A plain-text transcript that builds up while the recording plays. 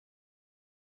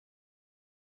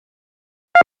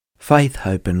Faith,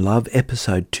 Hope and Love,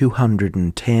 episode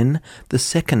 210, the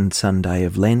second Sunday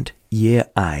of Lent, Year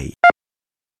A.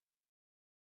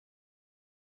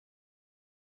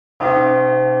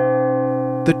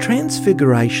 The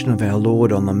transfiguration of our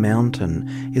Lord on the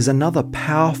mountain is another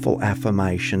powerful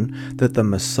affirmation that the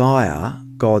Messiah,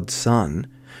 God's Son,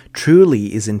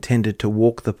 truly is intended to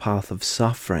walk the path of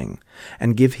suffering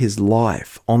and give his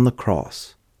life on the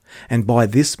cross, and by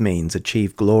this means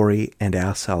achieve glory and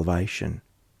our salvation.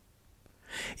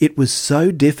 It was so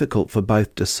difficult for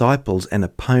both disciples and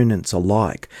opponents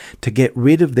alike to get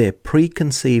rid of their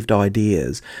preconceived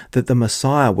ideas that the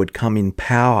Messiah would come in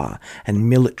power and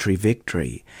military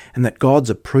victory, and that God's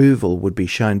approval would be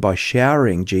shown by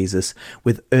showering Jesus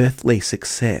with earthly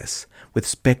success, with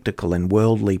spectacle and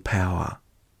worldly power.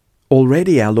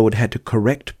 Already our Lord had to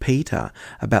correct Peter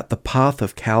about the path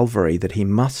of Calvary that he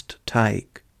must take.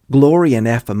 Glory and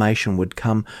affirmation would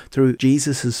come through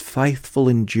Jesus' faithful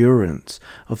endurance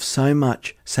of so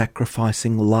much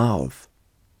sacrificing love.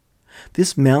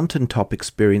 This mountaintop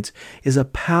experience is a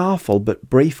powerful but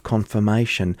brief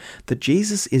confirmation that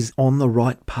Jesus is on the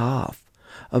right path,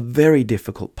 a very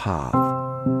difficult path.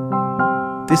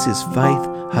 This is Faith,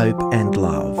 Hope and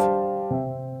Love.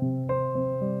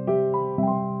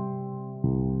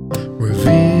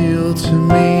 Reveal to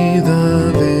me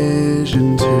the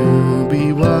vision to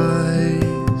be wise.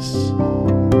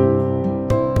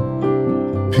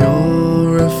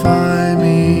 Purify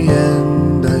me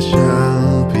and I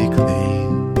shall be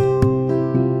clean.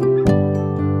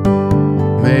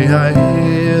 May I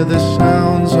hear the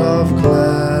sounds of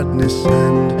gladness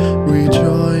and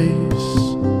rejoice.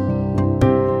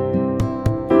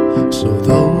 So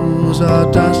those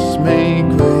our dust may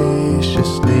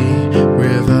graciously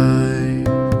revive.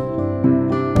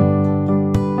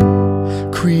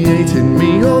 Create in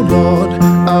me, O Lord,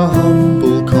 a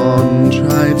humble,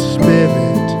 contrite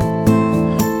spirit,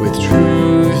 with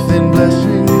truth and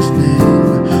blessings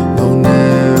name, though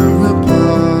ne'er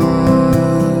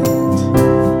apart.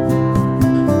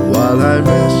 While I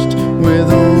rest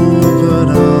with open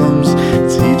arms,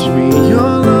 teach me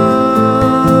your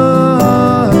love,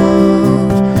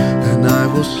 and I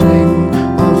will sing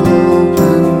of hope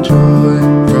and joy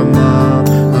from up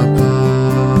above.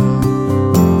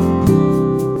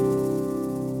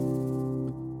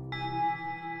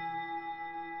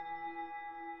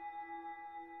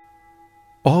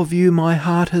 Of you my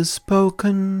heart has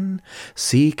spoken,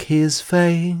 seek his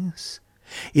face.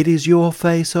 It is your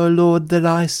face, O Lord, that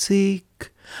I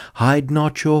seek. Hide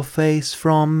not your face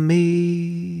from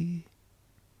me.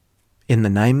 In the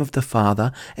name of the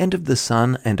Father, and of the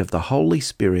Son, and of the Holy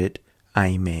Spirit.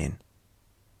 Amen.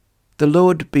 The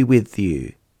Lord be with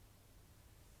you.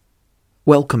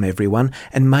 Welcome everyone,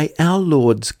 and may our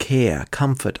Lord's care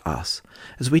comfort us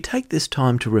as we take this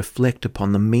time to reflect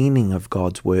upon the meaning of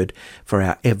God's Word for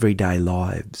our everyday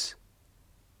lives.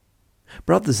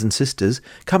 Brothers and sisters,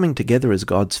 coming together as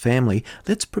God's family,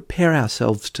 let's prepare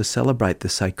ourselves to celebrate the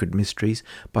sacred mysteries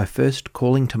by first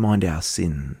calling to mind our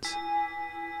sins.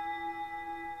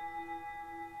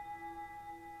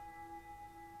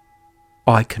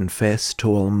 I confess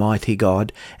to Almighty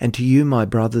God and to you, my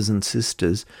brothers and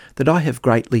sisters, that I have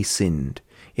greatly sinned,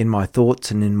 in my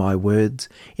thoughts and in my words,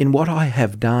 in what I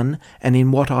have done and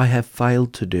in what I have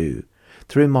failed to do,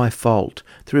 through my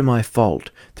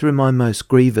most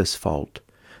grievous fault.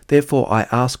 Therefore I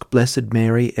ask Blessed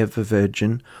Mary, ever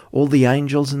Virgin, all the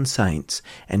angels and saints,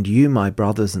 and you, my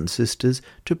brothers and sisters,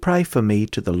 to pray for me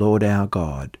to the Lord our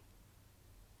God.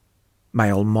 May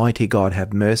Almighty God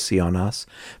have mercy on us,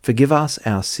 forgive us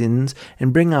our sins,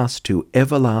 and bring us to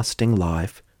everlasting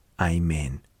life.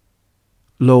 Amen.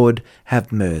 Lord,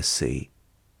 have mercy.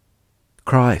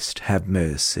 Christ, have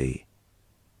mercy.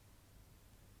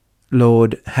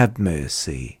 Lord, have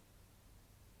mercy.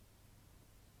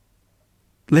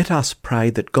 Let us pray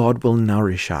that God will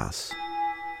nourish us.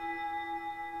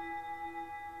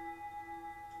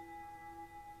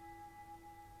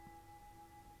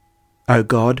 O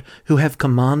God, who have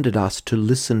commanded us to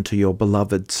listen to your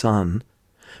beloved Son,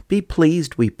 be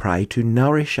pleased, we pray, to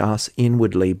nourish us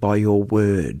inwardly by your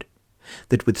word,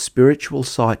 that with spiritual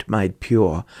sight made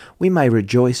pure, we may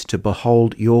rejoice to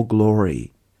behold your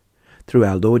glory. Through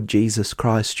our Lord Jesus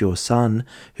Christ, your Son,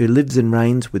 who lives and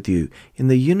reigns with you in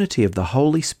the unity of the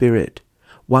Holy Spirit,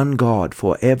 one God,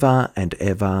 for ever and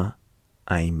ever.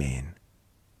 Amen.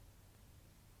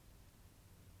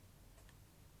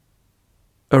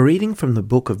 A reading from the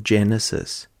book of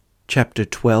Genesis, chapter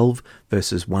 12,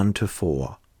 verses 1 to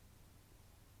 4.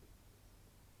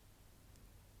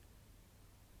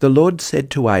 The Lord said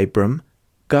to Abram,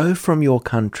 Go from your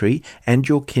country and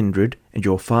your kindred and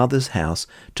your father's house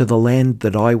to the land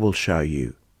that I will show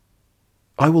you.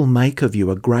 I will make of you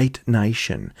a great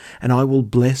nation, and I will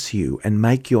bless you and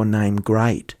make your name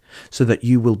great, so that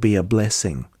you will be a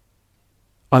blessing.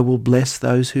 I will bless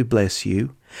those who bless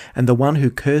you, and the one who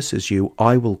curses you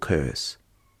I will curse.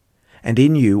 And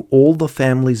in you all the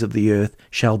families of the earth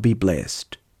shall be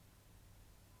blessed.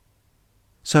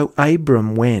 So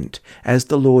Abram went as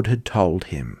the Lord had told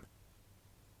him.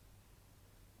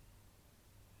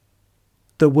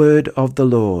 The word of the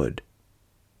Lord.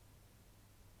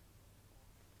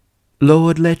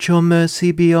 Lord, let your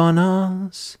mercy be on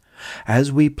us,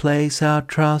 as we place our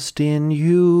trust in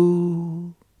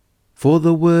you. For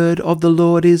the word of the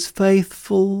Lord is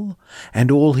faithful, and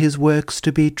all his works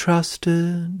to be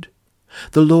trusted.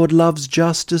 The Lord loves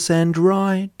justice and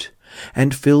right,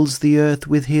 and fills the earth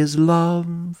with his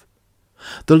love.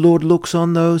 The Lord looks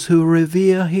on those who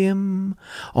revere him,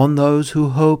 on those who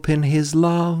hope in his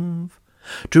love,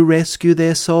 to rescue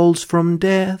their souls from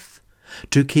death,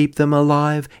 to keep them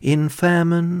alive in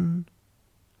famine.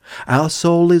 Our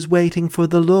soul is waiting for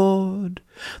the Lord.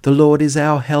 The Lord is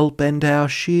our help and our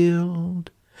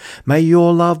shield. May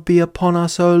your love be upon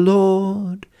us, O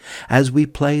Lord, as we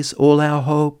place all our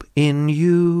hope in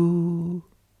you.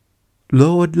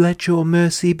 Lord, let your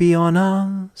mercy be on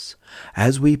us,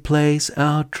 as we place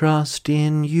our trust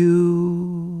in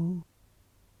you.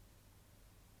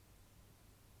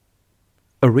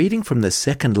 A reading from the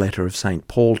second letter of St.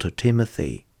 Paul to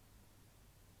Timothy,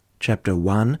 chapter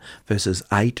 1, verses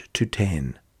 8 to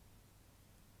 10.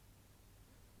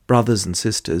 Brothers and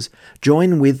sisters,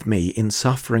 join with me in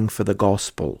suffering for the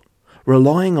gospel,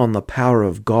 relying on the power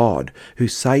of God who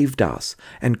saved us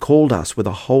and called us with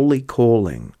a holy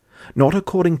calling, not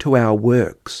according to our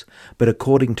works, but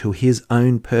according to his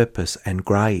own purpose and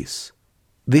grace.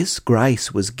 This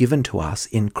grace was given to us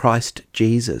in Christ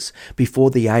Jesus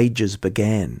before the ages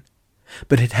began,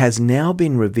 but it has now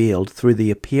been revealed through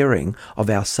the appearing of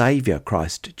our Saviour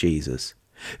Christ Jesus,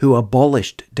 who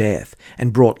abolished death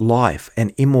and brought life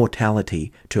and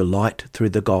immortality to light through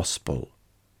the gospel.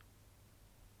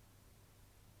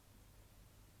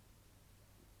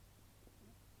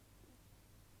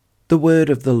 The word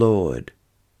of the Lord.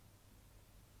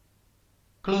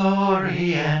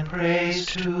 Glory and praise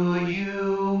to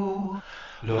you,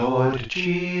 Lord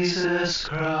Jesus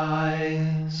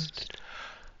Christ.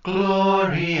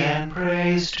 Glory and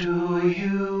praise to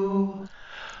you,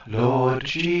 Lord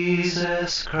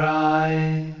Jesus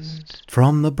Christ.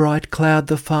 From the bright cloud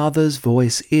the Father's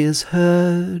voice is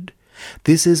heard.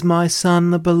 This is my Son,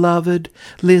 the beloved,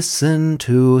 listen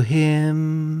to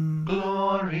him.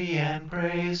 Glory and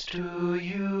praise to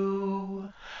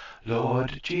you,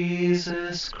 Lord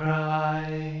Jesus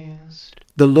Christ.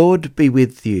 The Lord be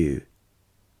with you.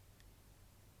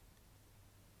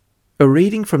 A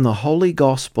reading from the Holy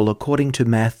Gospel according to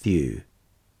Matthew.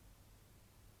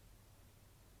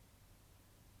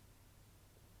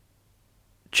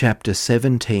 Chapter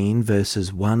 17,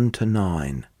 verses 1 to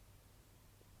 9.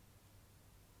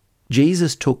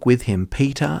 Jesus took with him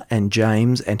Peter and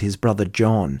James and his brother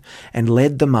John, and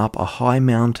led them up a high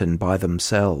mountain by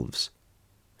themselves.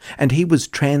 And he was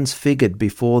transfigured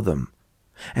before them,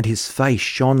 and his face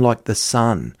shone like the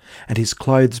sun, and his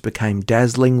clothes became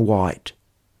dazzling white.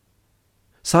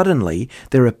 Suddenly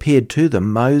there appeared to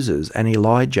them Moses and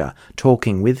Elijah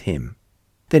talking with him.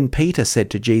 Then Peter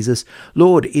said to Jesus,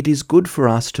 "Lord, it is good for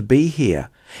us to be here.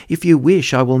 If you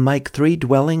wish, I will make 3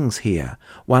 dwellings here,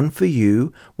 one for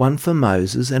you, one for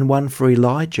Moses, and one for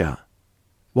Elijah."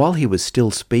 While he was still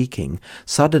speaking,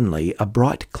 suddenly a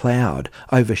bright cloud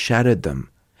overshadowed them,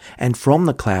 and from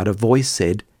the cloud a voice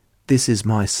said, "This is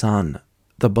my Son,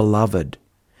 the beloved.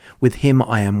 With him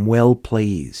I am well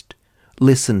pleased.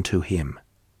 Listen to him."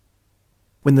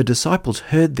 When the disciples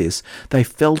heard this, they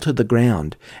fell to the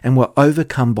ground and were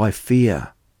overcome by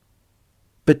fear.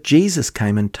 But Jesus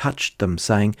came and touched them,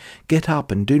 saying, "Get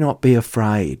up and do not be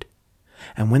afraid."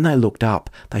 And when they looked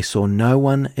up, they saw no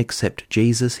one except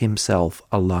Jesus himself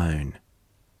alone.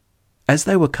 As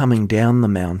they were coming down the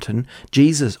mountain,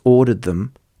 Jesus ordered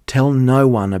them, "Tell no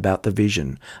one about the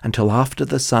vision until after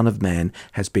the Son of Man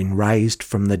has been raised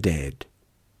from the dead."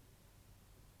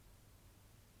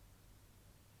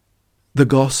 The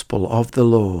Gospel of the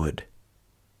Lord.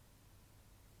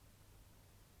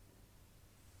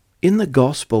 In the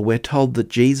Gospel we're told that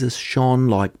Jesus shone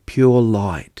like pure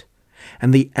light,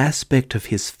 and the aspect of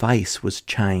his face was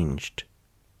changed.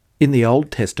 In the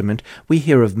Old Testament we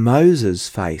hear of Moses'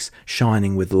 face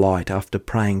shining with light after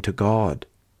praying to God.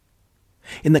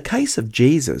 In the case of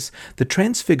Jesus, the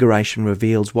Transfiguration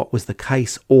reveals what was the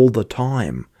case all the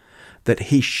time, that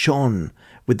he shone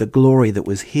with the glory that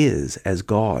was his as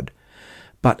God,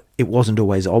 but it wasn't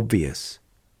always obvious.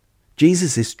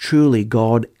 Jesus is truly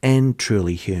God and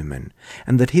truly human,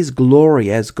 and that his glory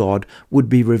as God would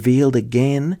be revealed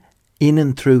again in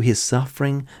and through his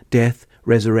suffering, death,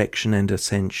 resurrection and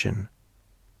ascension.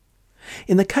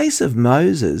 In the case of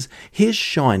Moses, his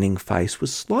shining face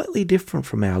was slightly different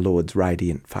from our Lord's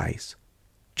radiant face.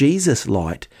 Jesus'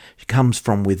 light comes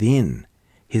from within,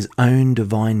 his own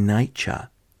divine nature,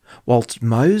 whilst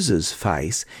Moses'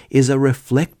 face is a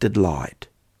reflected light.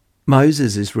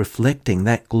 Moses is reflecting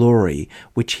that glory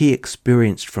which he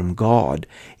experienced from God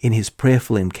in his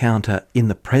prayerful encounter in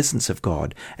the presence of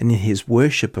God and in his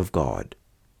worship of God.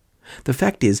 The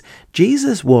fact is,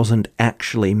 Jesus wasn't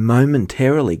actually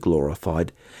momentarily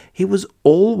glorified. He was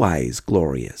always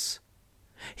glorious.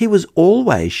 He was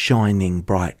always shining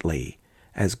brightly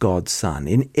as God's Son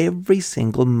in every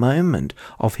single moment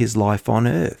of his life on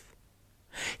earth.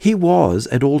 He was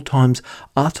at all times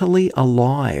utterly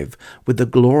alive with the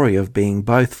glory of being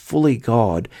both fully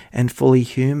God and fully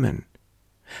human.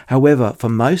 However, for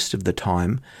most of the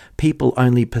time, people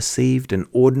only perceived an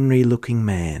ordinary-looking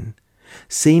man,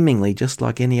 seemingly just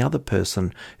like any other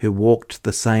person who walked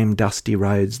the same dusty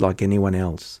roads like anyone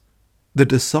else. The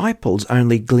disciples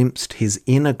only glimpsed his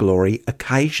inner glory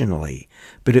occasionally,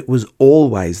 but it was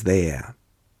always there.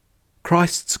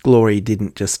 Christ's glory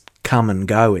didn't just come and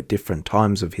go at different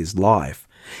times of his life,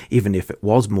 even if it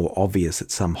was more obvious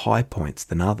at some high points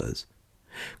than others.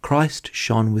 Christ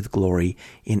shone with glory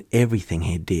in everything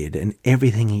he did and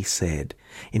everything he said,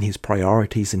 in his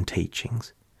priorities and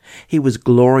teachings. He was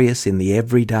glorious in the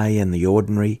everyday and the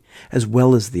ordinary, as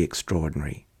well as the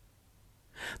extraordinary.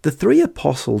 The three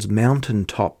apostles'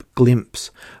 mountaintop glimpse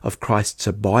of Christ's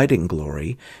abiding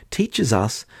glory teaches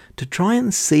us to try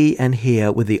and see and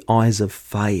hear with the eyes of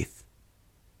faith.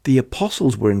 The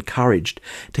apostles were encouraged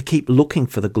to keep looking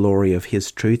for the glory of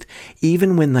his truth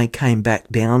even when they came back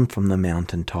down from the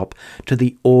mountaintop to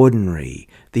the ordinary,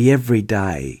 the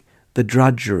everyday, the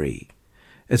drudgery,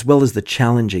 as well as the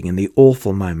challenging and the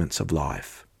awful moments of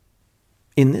life.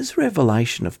 In this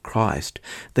revelation of Christ,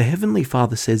 the Heavenly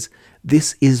Father says,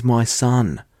 "This is my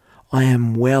Son. I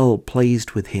am well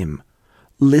pleased with him.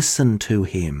 Listen to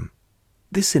him."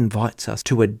 This invites us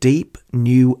to a deep,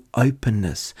 new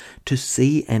openness to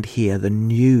see and hear the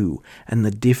new and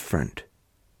the different.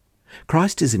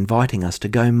 Christ is inviting us to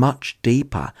go much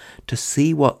deeper, to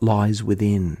see what lies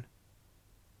within.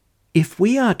 If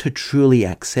we are to truly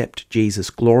accept Jesus'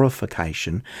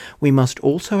 glorification, we must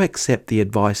also accept the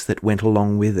advice that went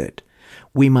along with it.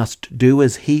 We must do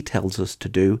as he tells us to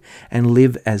do and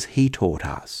live as he taught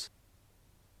us.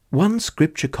 One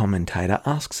scripture commentator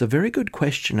asks a very good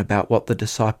question about what the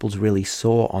disciples really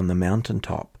saw on the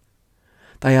mountaintop.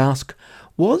 They ask,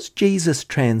 was Jesus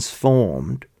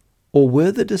transformed, or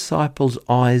were the disciples'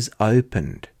 eyes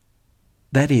opened?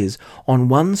 That is, on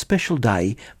one special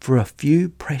day, for a few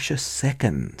precious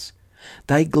seconds,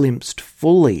 they glimpsed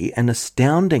fully and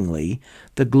astoundingly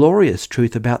the glorious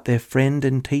truth about their friend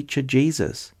and teacher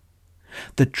Jesus.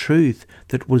 The truth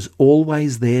that was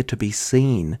always there to be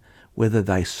seen, whether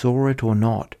they saw it or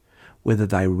not, whether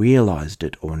they realized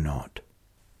it or not.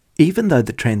 Even though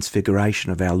the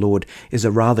transfiguration of our Lord is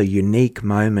a rather unique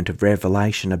moment of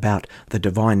revelation about the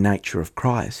divine nature of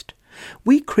Christ,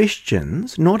 we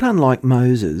Christians, not unlike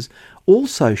Moses,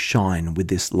 also shine with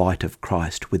this light of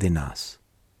Christ within us.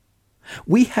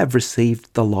 We have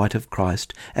received the light of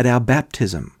Christ at our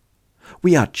baptism.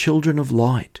 We are children of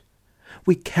light.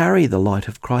 We carry the light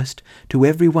of Christ to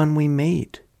everyone we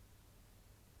meet.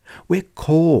 We're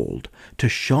called to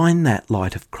shine that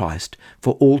light of Christ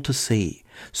for all to see,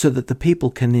 so that the people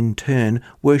can in turn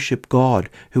worship God,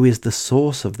 who is the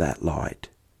source of that light.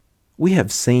 We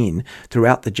have seen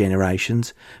throughout the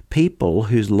generations people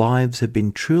whose lives have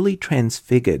been truly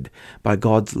transfigured by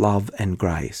God's love and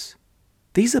grace.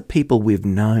 These are people we've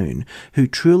known who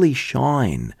truly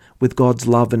shine with God's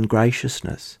love and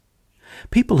graciousness.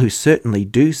 People who certainly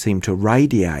do seem to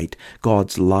radiate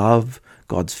God's love,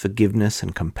 God's forgiveness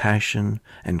and compassion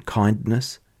and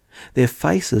kindness. Their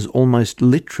faces almost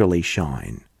literally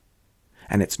shine.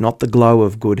 And it's not the glow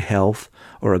of good health,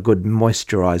 or a good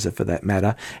moisturizer for that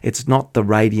matter. It's not the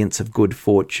radiance of good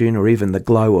fortune, or even the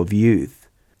glow of youth.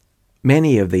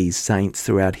 Many of these saints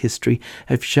throughout history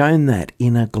have shown that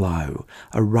inner glow,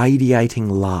 a radiating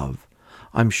love.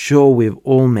 I'm sure we've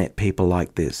all met people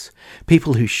like this,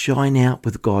 people who shine out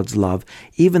with God's love,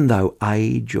 even though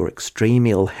age or extreme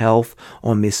ill health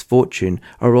or misfortune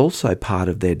are also part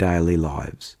of their daily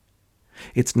lives.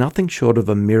 It's nothing short of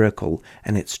a miracle,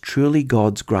 and it's truly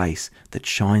God's grace that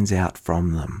shines out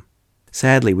from them.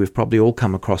 Sadly, we've probably all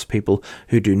come across people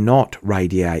who do not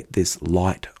radiate this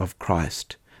light of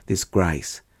Christ, this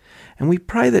grace. And we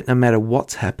pray that no matter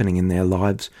what's happening in their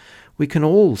lives, we can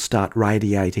all start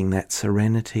radiating that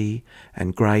serenity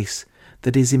and grace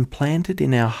that is implanted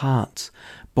in our hearts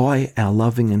by our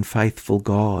loving and faithful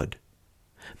God.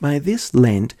 May this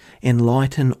Lent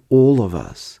enlighten all of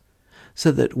us,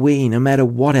 so that we, no matter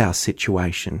what our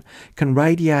situation, can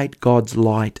radiate God's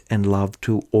light and love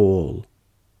to all.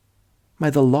 May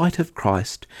the light of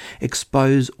Christ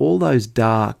expose all those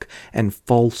dark and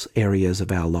false areas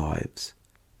of our lives,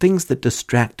 things that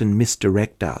distract and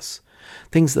misdirect us,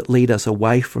 things that lead us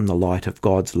away from the light of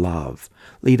God's love,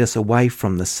 lead us away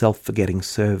from the self-forgetting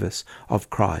service of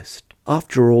Christ.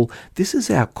 After all, this is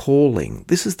our calling,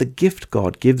 this is the gift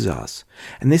God gives us,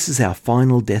 and this is our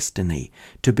final destiny,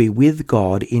 to be with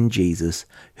God in Jesus,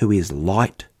 who is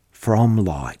light from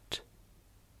light.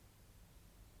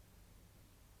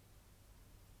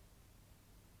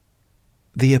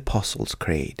 The Apostles'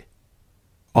 Creed.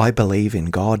 I believe in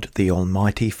God, the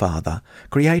Almighty Father,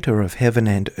 creator of heaven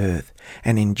and earth,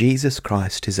 and in Jesus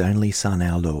Christ, his only Son,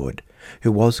 our Lord,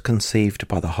 who was conceived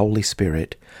by the Holy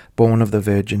Spirit, born of the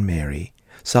Virgin Mary,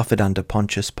 suffered under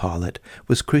Pontius Pilate,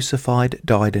 was crucified,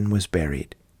 died, and was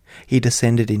buried. He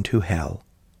descended into hell.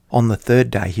 On the third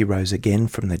day he rose again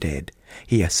from the dead.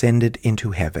 He ascended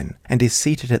into heaven, and is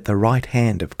seated at the right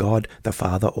hand of God the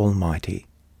Father Almighty.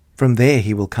 From there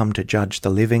he will come to judge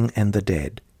the living and the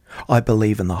dead. I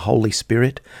believe in the Holy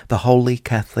Spirit, the Holy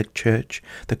Catholic Church,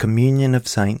 the communion of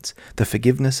saints, the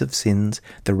forgiveness of sins,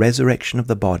 the resurrection of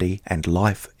the body, and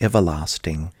life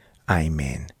everlasting.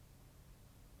 Amen.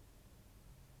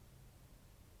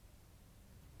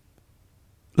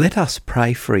 Let us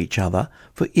pray for each other,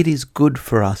 for it is good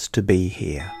for us to be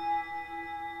here.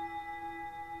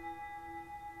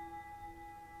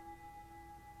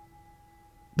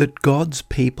 That God's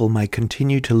people may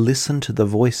continue to listen to the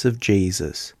voice of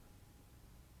Jesus.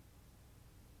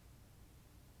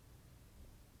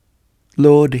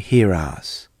 Lord, hear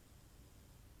us.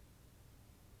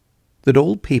 That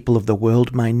all people of the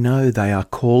world may know they are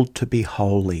called to be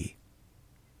holy.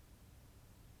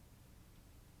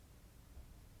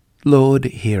 Lord,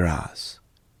 hear us.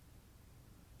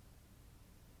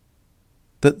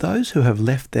 That those who have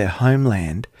left their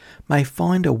homeland may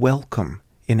find a welcome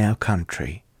in our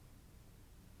country.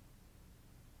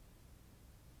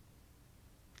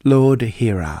 Lord,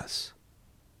 hear us.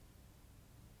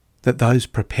 That those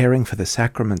preparing for the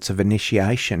sacraments of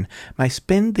initiation may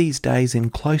spend these days in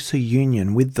closer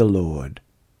union with the Lord.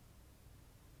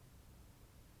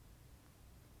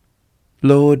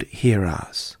 Lord, hear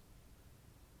us.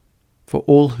 For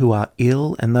all who are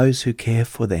ill and those who care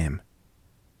for them.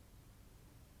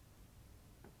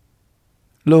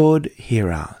 Lord,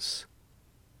 hear us.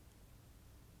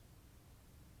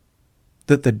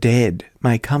 That the dead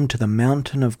may come to the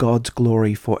mountain of God's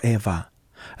glory forever,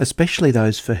 especially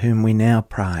those for whom we now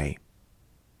pray.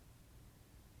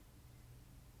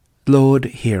 Lord,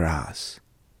 hear us.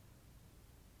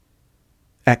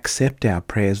 Accept our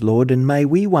prayers, Lord, and may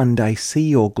we one day see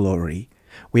your glory.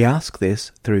 We ask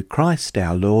this through Christ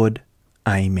our Lord.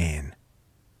 Amen.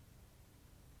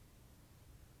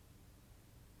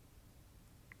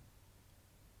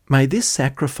 May this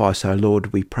sacrifice, O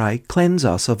Lord, we pray, cleanse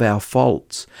us of our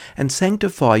faults and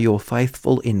sanctify your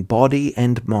faithful in body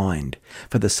and mind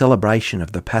for the celebration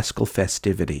of the Paschal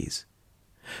festivities.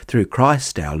 Through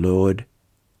Christ our Lord.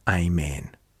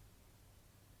 Amen.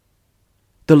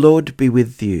 The Lord be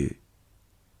with you.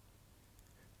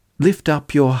 Lift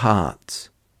up your hearts.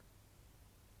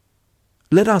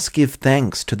 Let us give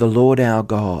thanks to the Lord our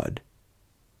God.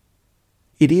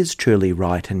 It is truly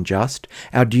right and just,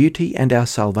 our duty and our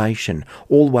salvation,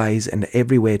 always and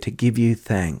everywhere to give you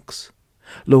thanks.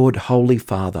 Lord, Holy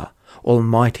Father,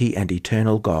 Almighty and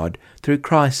eternal God, through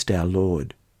Christ our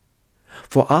Lord.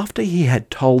 For after he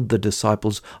had told the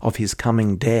disciples of his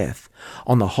coming death,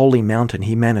 on the holy mountain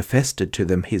he manifested to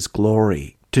them his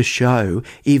glory, to show,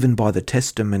 even by the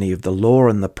testimony of the law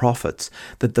and the prophets,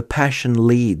 that the passion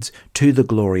leads to the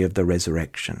glory of the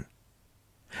resurrection.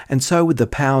 And so with the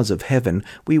powers of heaven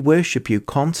we worship you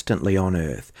constantly on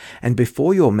earth, and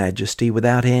before your majesty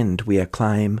without end we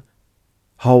acclaim,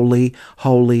 Holy,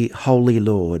 holy, holy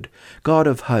Lord, God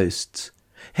of hosts,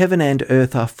 heaven and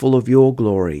earth are full of your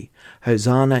glory.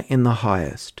 Hosanna in the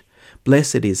highest.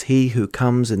 Blessed is he who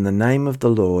comes in the name of the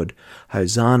Lord.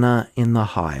 Hosanna in the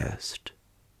highest.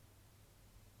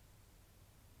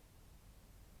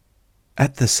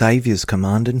 At the Saviour's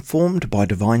command, informed by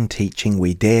divine teaching,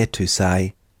 we dare to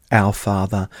say, Our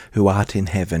Father, who art in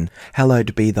heaven,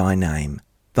 hallowed be thy name.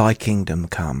 Thy kingdom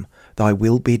come. Thy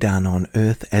will be done on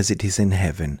earth as it is in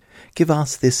heaven. Give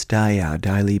us this day our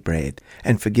daily bread,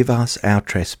 and forgive us our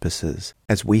trespasses,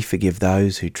 as we forgive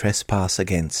those who trespass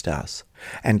against us.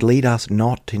 And lead us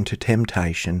not into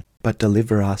temptation, but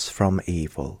deliver us from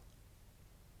evil.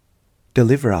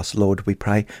 Deliver us, Lord, we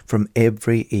pray, from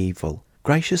every evil.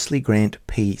 Graciously grant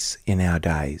peace in our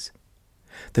days,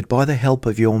 that by the help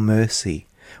of your mercy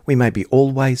we may be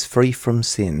always free from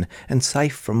sin and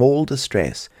safe from all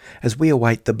distress, as we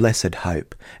await the blessed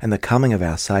hope and the coming of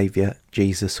our Saviour,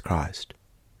 Jesus Christ.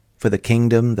 For the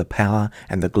kingdom, the power,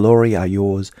 and the glory are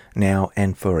yours, now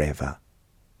and forever.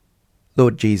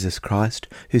 Lord Jesus Christ,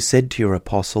 who said to your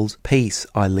apostles, Peace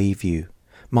I leave you,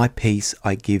 my peace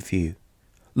I give you.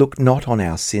 Look not on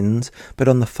our sins, but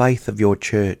on the faith of your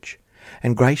church,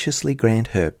 and graciously grant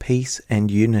her peace and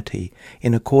unity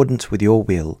in accordance with your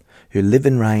will, who live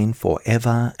and reign for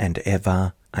ever and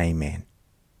ever. Amen.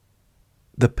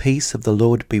 The peace of the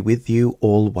Lord be with you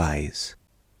always.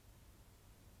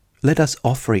 Let us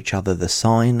offer each other the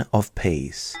sign of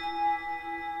peace.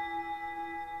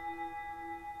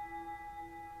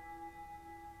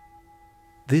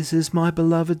 This is my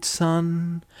beloved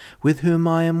Son, with whom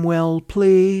I am well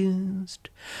pleased.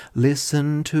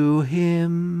 Listen to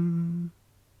him.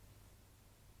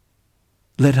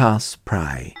 Let us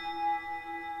pray.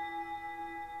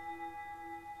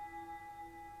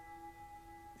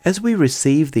 As we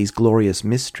receive these glorious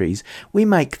mysteries, we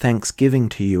make thanksgiving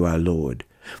to you, O Lord,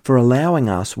 for allowing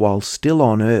us, while still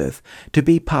on earth, to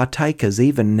be partakers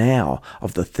even now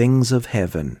of the things of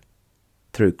heaven.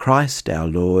 Through Christ our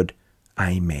Lord.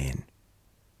 Amen.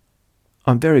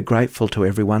 I'm very grateful to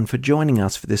everyone for joining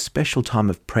us for this special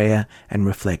time of prayer and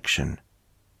reflection.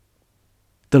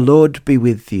 The Lord be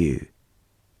with you.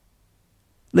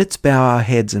 Let's bow our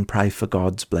heads and pray for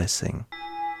God's blessing.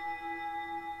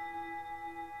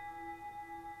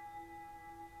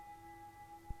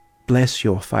 Bless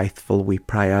your faithful, we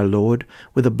pray, O Lord,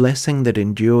 with a blessing that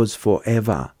endures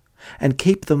forever, and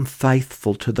keep them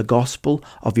faithful to the gospel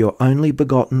of your only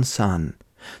begotten Son,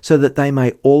 so that they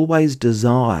may always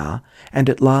desire and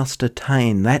at last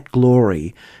attain that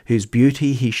glory whose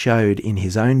beauty he showed in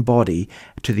his own body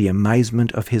to the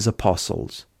amazement of his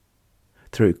apostles.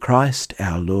 Through Christ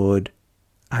our Lord.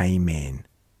 Amen.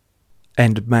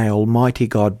 And may Almighty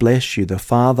God bless you, the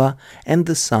Father, and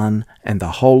the Son, and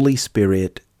the Holy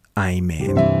Spirit.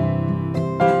 Amen.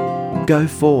 Go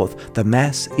forth, the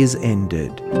Mass is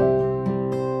ended.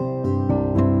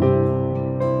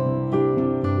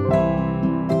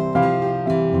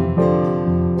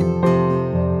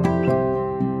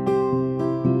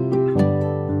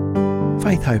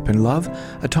 Faith, Hope and Love,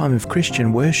 a time of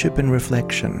Christian worship and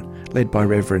reflection, led by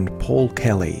Reverend Paul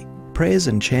Kelly. Prayers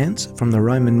and Chants from the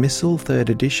Roman Missal, 3rd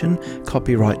edition,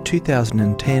 copyright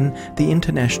 2010, the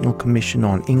International Commission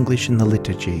on English in the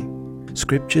Liturgy.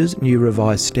 Scriptures, New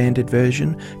Revised Standard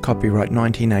Version, copyright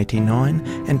 1989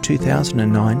 and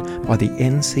 2009 by the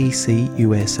NCC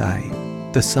USA.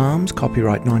 The Psalms,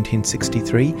 copyright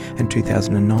 1963 and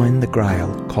 2009, The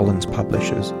Grail, Collins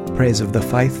Publishers. Prayers of the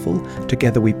Faithful,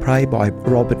 Together We Pray by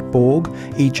Robert Borg,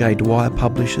 E.J. Dwyer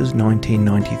Publishers,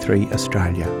 1993,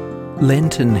 Australia.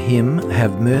 Lenten Hymn,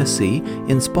 Have Mercy,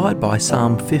 inspired by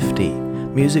Psalm 50.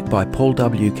 Music by Paul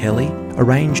W. Kelly,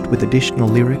 arranged with additional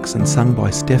lyrics and sung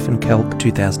by Stephen Kelk,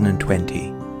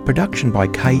 2020. Production by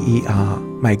KER.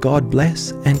 May God bless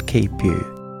and keep you.